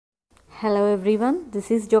Hello everyone,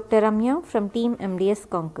 this is Dr. Ramya from Team MDS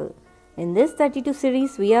Conquer. In this 32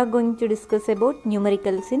 series, we are going to discuss about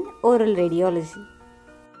numericals in oral radiology.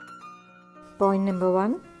 Point number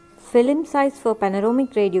 1. Film size for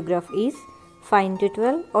panoramic radiograph is 5 into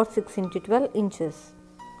 12 or 6 into 12 inches.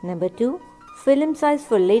 Number 2. Film size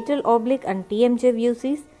for lateral oblique and TMJ views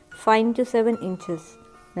is 5 into 7 inches.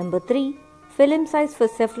 Number 3. Film size for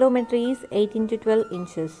cephalometry is 8 into 12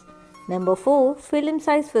 inches. Number 4. Film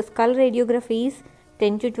size for skull radiography is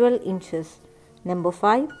 10 to 12 inches. Number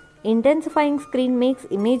 5. Intensifying screen makes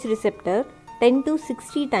image receptor 10 to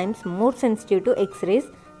 60 times more sensitive to X-rays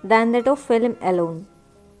than that of film alone.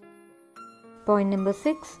 Point number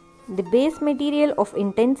 6. The base material of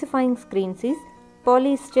intensifying screens is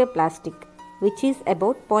polyester plastic, which is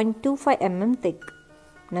about 0.25 mm thick.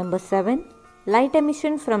 Number 7. Light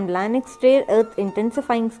emission from Lanx rare earth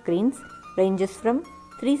intensifying screens ranges from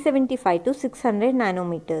 375 to 600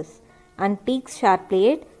 nanometers and peaks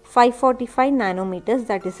sharply at 545 nanometers,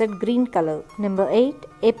 that is at green color. Number 8.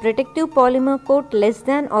 A protective polymer coat less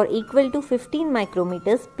than or equal to 15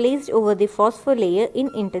 micrometers placed over the phosphor layer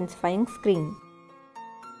in intensifying screen.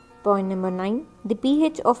 Point number 9. The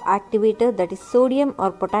pH of activator, that is sodium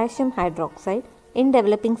or potassium hydroxide, in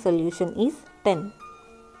developing solution is 10.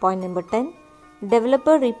 Point number 10.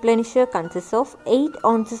 Developer replenisher consists of 8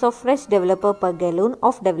 ounces of fresh developer per gallon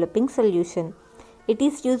of developing solution. It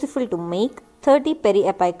is useful to make 30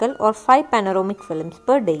 periapical or 5 panoramic films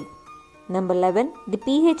per day. Number 11. The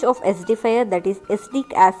pH of acidifier, that is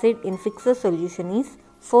acetic acid in fixer solution is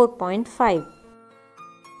 4.5.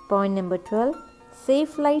 Point number 12.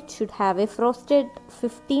 Safe light should have a frosted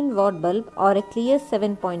 15 watt bulb or a clear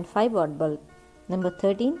 7.5 watt bulb. Number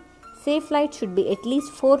 13. Safe light should be at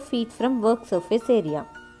least 4 feet from work surface area.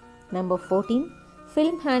 Number 14.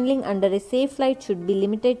 Film handling under a safe light should be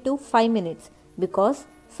limited to 5 minutes because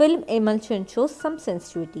film emulsion shows some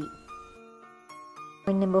sensitivity.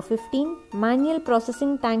 Point number 15. Manual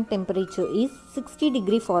processing tank temperature is 60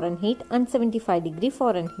 degree Fahrenheit and 75 degree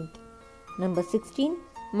Fahrenheit. Number 16.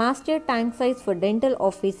 Master tank size for dental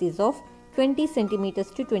office is of 20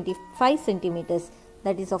 cm to 25 cm,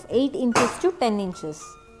 that is of 8 inches to 10 inches.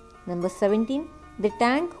 Number 17. The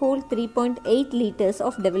tank holds 3.8 liters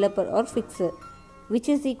of developer or fixer, which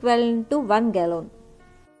is equivalent to 1 gallon.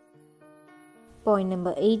 Point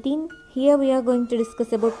number 18. Here we are going to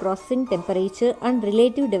discuss about processing temperature and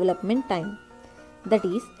relative development time. That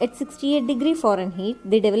is, at 68 degree Fahrenheit,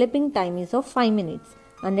 the developing time is of 5 minutes,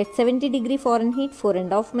 and at 70 degree Fahrenheit,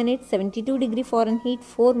 4.5 minutes, 72 degree Fahrenheit,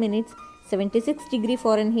 4 minutes, 76 degree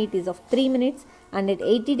Fahrenheit is of 3 minutes, and at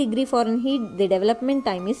 80 degree Fahrenheit the development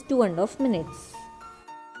time is 2.5 minutes.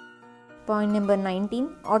 Point number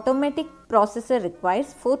 19. Automatic processor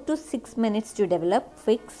requires 4 to 6 minutes to develop,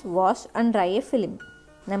 fix, wash and dry a film.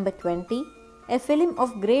 Number 20. A film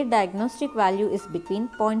of great diagnostic value is between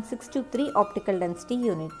 0.6 to 3 optical density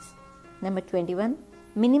units. Number 21.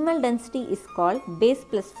 Minimal density is called base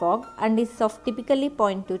plus fog and is of typically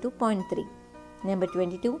 0.2 to 0.3. Number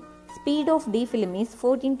 22. Speed of D film is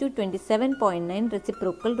 14 to 27.9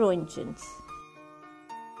 reciprocal roentgens.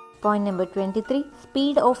 Point number 23.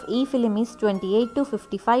 Speed of E film is 28 to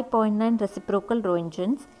 55.9 reciprocal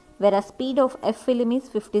roentgens, whereas speed of F film is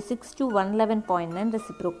 56 to 111.9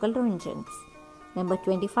 reciprocal roentgens. Number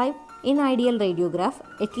 25. In ideal radiograph,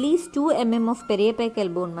 at least 2 mm of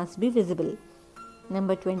periapical bone must be visible.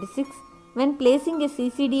 Number 26. When placing a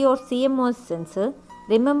CCD or CMOS sensor,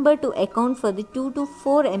 remember to account for the 2 to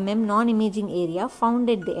 4 mm non-imaging area found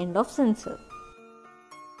at the end of sensor.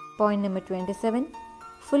 Point number 27.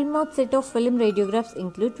 Full mouth set of film radiographs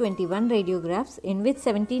include 21 radiographs in which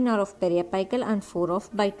 17 are of periapical and 4 of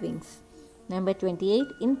bite wings. Number 28.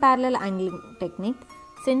 In parallel angling technique,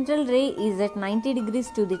 central ray is at 90 degrees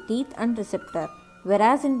to the teeth and receptor,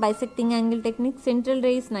 whereas in bisecting angle technique, central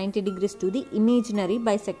ray is 90 degrees to the imaginary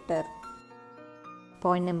bisector.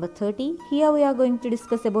 Point number 30. Here we are going to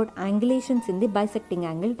discuss about angulations in the bisecting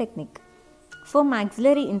angle technique. For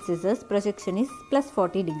maxillary incisors, projection is plus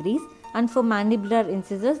 40 degrees and for mandibular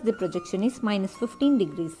incisors, the projection is minus 15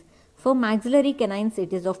 degrees. For maxillary canines,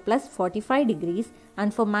 it is of plus 45 degrees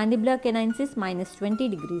and for mandibular canines is minus 20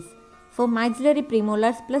 degrees. For maxillary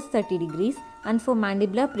premolars, plus 30 degrees and for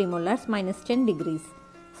mandibular premolars, minus 10 degrees.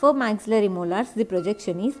 For maxillary molars, the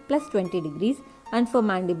projection is plus 20 degrees and for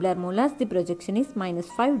mandibular molars the projection is minus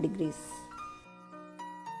 5 degrees.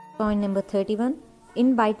 Point number 31.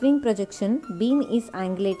 In bite wing projection, beam is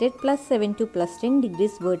angulated plus 7 to plus 10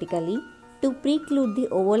 degrees vertically to preclude the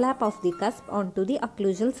overlap of the cusp onto the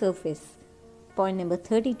occlusal surface. Point number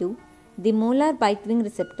 32. The molar bite wing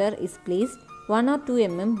receptor is placed 1 or 2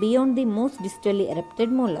 mm beyond the most distally erupted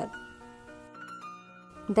molar.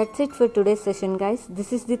 That's it for today's session, guys.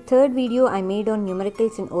 This is the third video I made on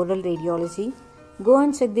numericals in oral radiology. Go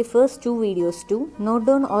and check the first two videos too. Note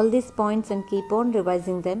down all these points and keep on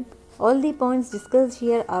revising them. All the points discussed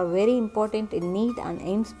here are very important in NEET and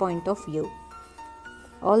AIIMS point of view.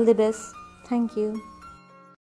 All the best. Thank you.